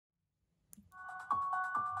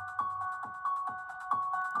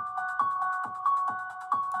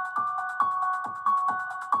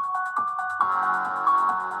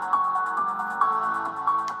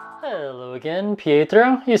Hello again,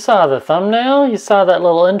 Pietro. You saw the thumbnail, you saw that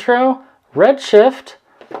little intro. Redshift,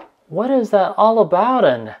 what is that all about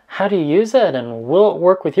and how do you use it and will it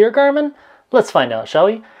work with your Garmin? Let's find out, shall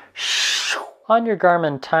we? On your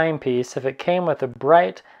Garmin timepiece, if it came with a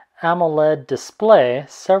bright AMOLED display,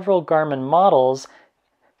 several Garmin models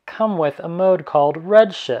come with a mode called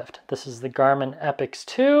Redshift. This is the Garmin EPIX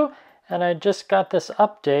 2, and I just got this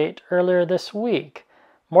update earlier this week.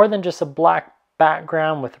 More than just a black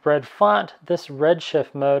background with red font, this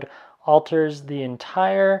Redshift mode alters the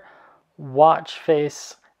entire watch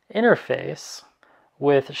face interface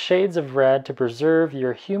with shades of red to preserve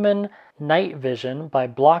your human night vision by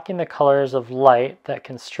blocking the colors of light that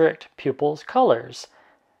constrict pupils' colors.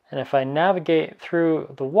 And if I navigate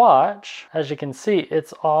through the watch, as you can see,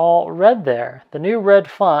 it's all red there. The new red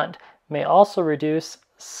font may also reduce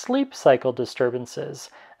sleep cycle disturbances.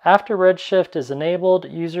 After Redshift is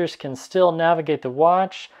enabled, users can still navigate the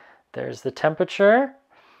watch. There's the temperature,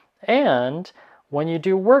 and when you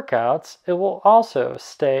do workouts, it will also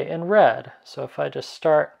stay in red. So if I just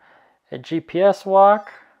start a GPS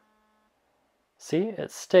walk, see,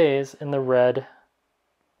 it stays in the red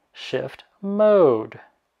shift mode.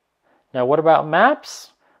 Now what about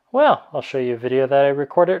maps? Well, I'll show you a video that I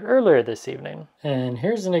recorded earlier this evening. And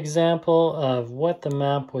here's an example of what the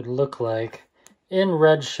map would look like in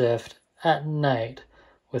Redshift at night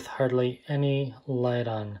with hardly any light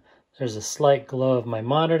on. There's a slight glow of my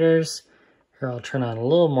monitors. Here I'll turn on a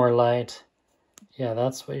little more light. Yeah,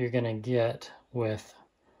 that's what you're gonna get with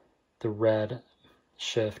the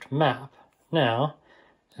Redshift map. Now,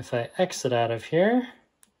 if I exit out of here,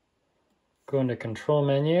 go into Control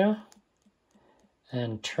Menu,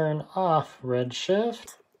 and turn off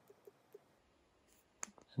Redshift,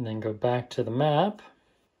 and then go back to the map,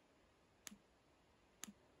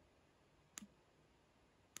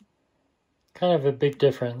 kind of a big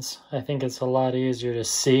difference. I think it's a lot easier to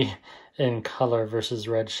see in color versus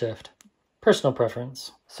Redshift. Personal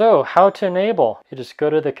preference. So how to enable? You just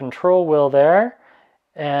go to the control wheel there,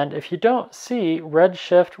 and if you don't see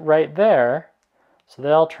Redshift right there, so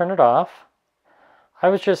they'll turn it off. I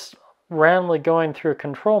was just randomly going through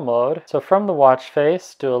control mode. So from the watch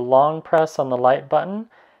face, do a long press on the light button.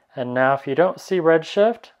 And now if you don't see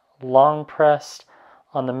Redshift, long press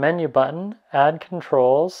on the menu button, add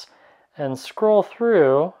controls, and scroll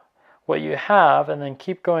through what you have and then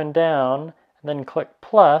keep going down and then click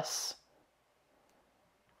plus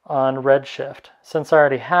on Redshift. Since I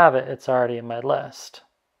already have it, it's already in my list.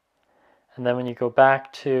 And then when you go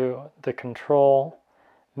back to the control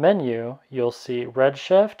menu, you'll see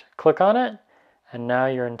Redshift, click on it, and now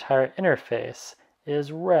your entire interface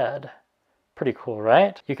is red. Pretty cool,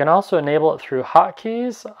 right? You can also enable it through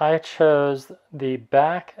hotkeys. I chose the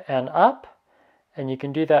back and up, and you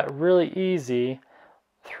can do that really easy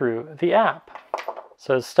through the app.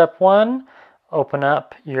 So step 1, open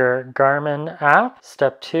up your Garmin app.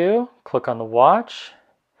 Step 2, click on the watch,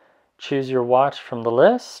 choose your watch from the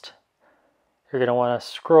list. You're going to want to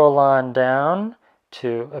scroll on down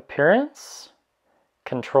to Appearance,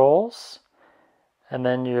 Controls, and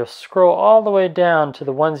then you'll scroll all the way down to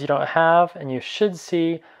the ones you don't have, and you should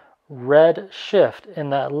see Redshift in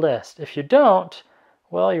that list. If you don't,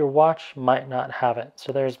 well, your watch might not have it.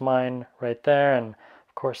 So there's mine right there, and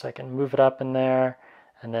of course I can move it up in there,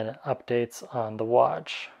 and then it updates on the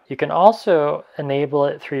watch. You can also enable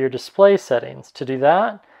it through your display settings. To do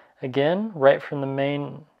that, again, right from the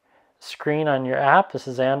main screen on your app, this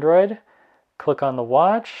is Android, click on the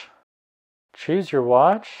watch, choose your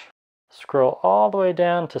watch, scroll all the way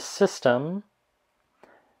down to System,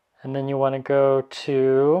 and then you want to go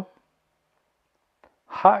to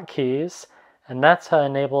Hotkeys, and that's how I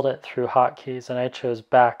enabled it through hotkeys, and I chose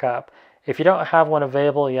Backup. If you don't have one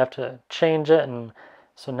available, you have to change it, and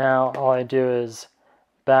so now all I do is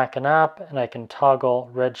back and up, and I can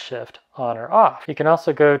toggle Redshift on or off. You can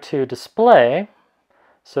also go to Display,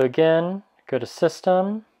 so again, go to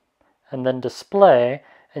System, and then Display,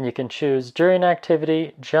 and you can choose during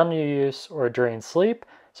activity, general use, or during sleep.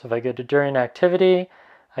 So if I go to during activity,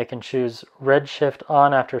 I can choose Redshift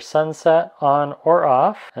on after sunset, on or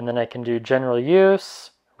off, and then I can do general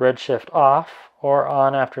use, Redshift off, or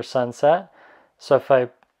on after sunset. So if I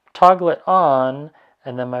toggle it on,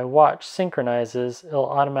 and then my watch synchronizes, it'll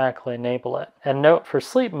automatically enable it. And note for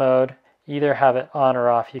sleep mode, either have it on or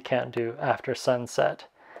off, you can't do after sunset.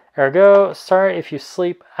 Ergo, sorry if you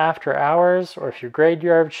sleep after hours or if you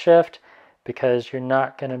graveyard shift, because you're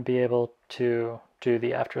not going to be able to do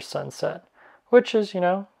the after sunset, which is, you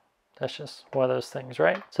know, that's just one of those things,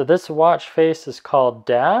 right? So this watch face is called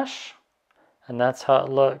Dash, and that's how it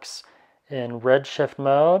looks in Redshift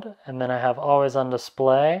mode. And then I have always on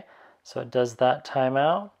display. So it does that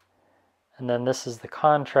timeout. And then this is the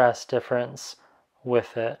contrast difference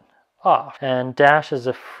with it off. And Dash is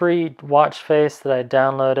a free watch face that I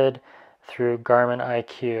downloaded through Garmin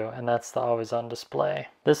IQ, and that's the always on display.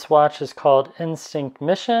 This watch is called Instinct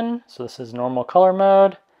Mission. So this is normal color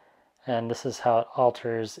mode, and this is how it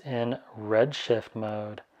alters in redshift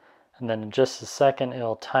mode. And then in just a second,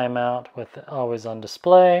 it'll time out with always on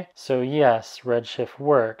display. So yes, redshift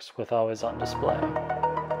works with always on display.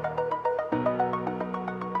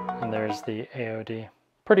 And there's the AOD.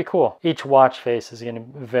 Pretty cool. Each watch face is going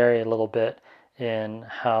to vary a little bit in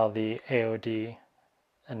how the AOD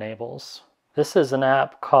enables. This is an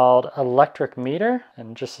app called Electric Meter.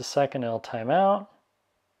 In just a second, it'll time out.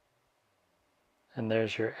 And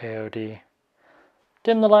there's your AOD.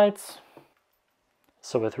 Dim the lights.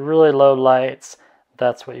 So with really low lights,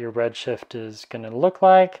 that's what your redshift is going to look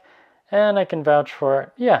like. And I can vouch for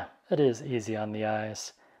it. Yeah, it is easy on the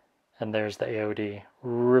eyes. And there's the AOD.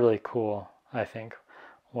 Really cool, I think.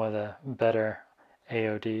 One of the better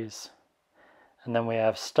AODs. And then we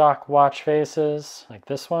have stock watch faces, like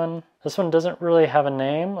this one. This one doesn't really have a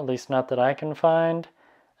name, at least not that I can find.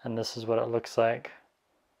 And this is what it looks like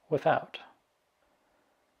without.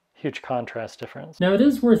 Huge contrast difference. Now it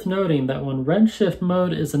is worth noting that when redshift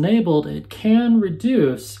mode is enabled, it can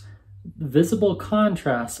reduce visible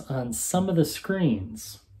contrast on some of the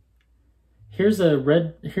screens. Here's how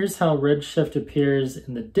redshift appears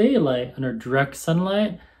in the daylight under direct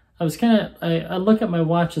sunlight. I look at my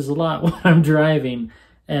watches a lot when I'm driving,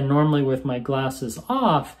 and normally with my glasses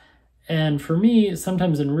off. And for me,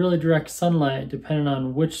 sometimes in really direct sunlight, depending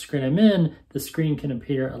on which screen I'm in, the screen can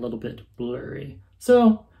appear a little bit blurry.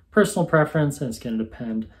 So personal preference, and it's going to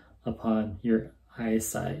depend upon your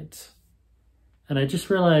eyesight. And I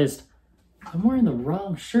just realized I'm wearing the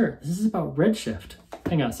wrong shirt. This is about redshift.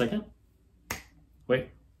 Hang on a second. Wait.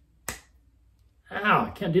 Ow,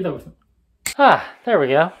 I can't do that with it. Ah, there we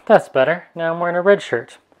go. That's better. Now I'm wearing a red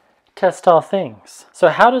shirt. Test all things. So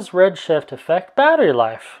how does redshift affect battery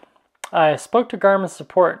life? I spoke to Garmin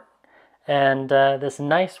support, and this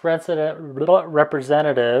nice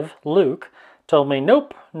representative, Luke, told me,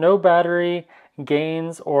 nope, no battery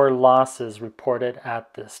gains or losses reported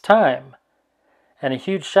at this time. And a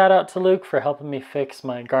huge shout out to Luke for helping me fix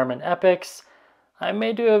my Garmin EPIX. I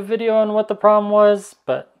may do a video on what the problem was,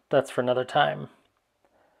 but that's for another time.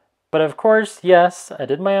 But of course, yes, I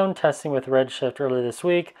did my own testing with redshift earlier this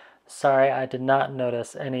week. Sorry, I did not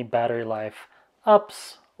notice any battery life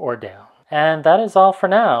ups or down. And that is all for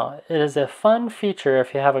now. It is a fun feature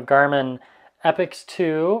if you have a Garmin EPIX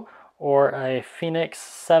 2 or a Fenix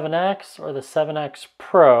 7X or the 7X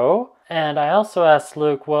Pro. And I also asked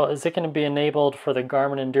Luke, well, is it going to be enabled for the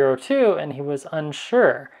Garmin Enduro 2? And he was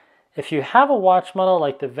unsure. If you have a watch model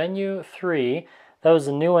like the Venue 3, that was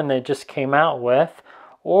a new one they just came out with,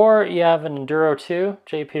 or you have an Enduro 2,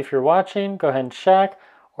 JP, if you're watching, go ahead and check,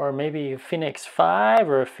 or maybe a Fenix 5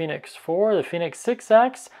 or a Fenix 4, the Fenix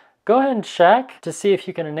 6X, go ahead and check to see if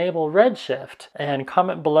you can enable redshift, and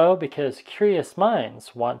comment below because curious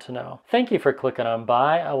minds want to know. Thank you for clicking on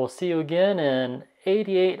by. I will see you again in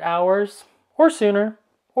 88 hours, or sooner,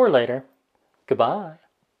 or later. Goodbye.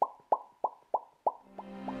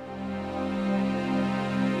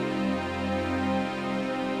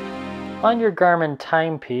 On your Garmin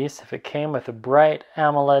timepiece, if it came with a bright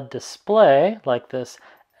AMOLED display like this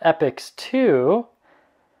EPIX 2,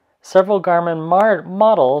 several Garmin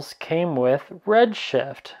models came with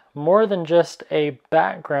redshift. More than just a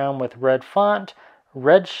background with red font,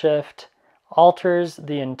 redshift alters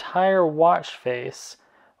the entire watch face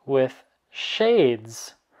with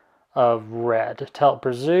shades of red to help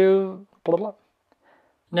pursue blah, blah.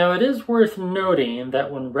 Now it is worth noting that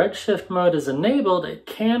when redshift mode is enabled, it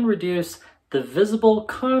can reduce the visible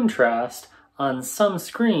contrast on some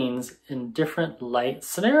screens in different light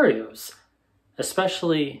scenarios,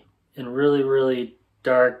 especially in really, really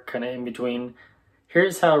dark, kind of in between.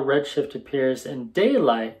 Here's how redshift appears in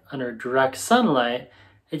daylight under direct sunlight.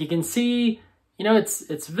 And you can see, you know,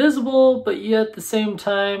 it's visible, but yet at the same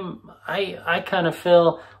time, I kind of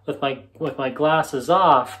feel with my glasses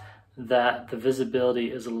off that the visibility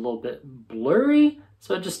is a little bit blurry,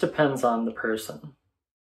 so it just depends on the person.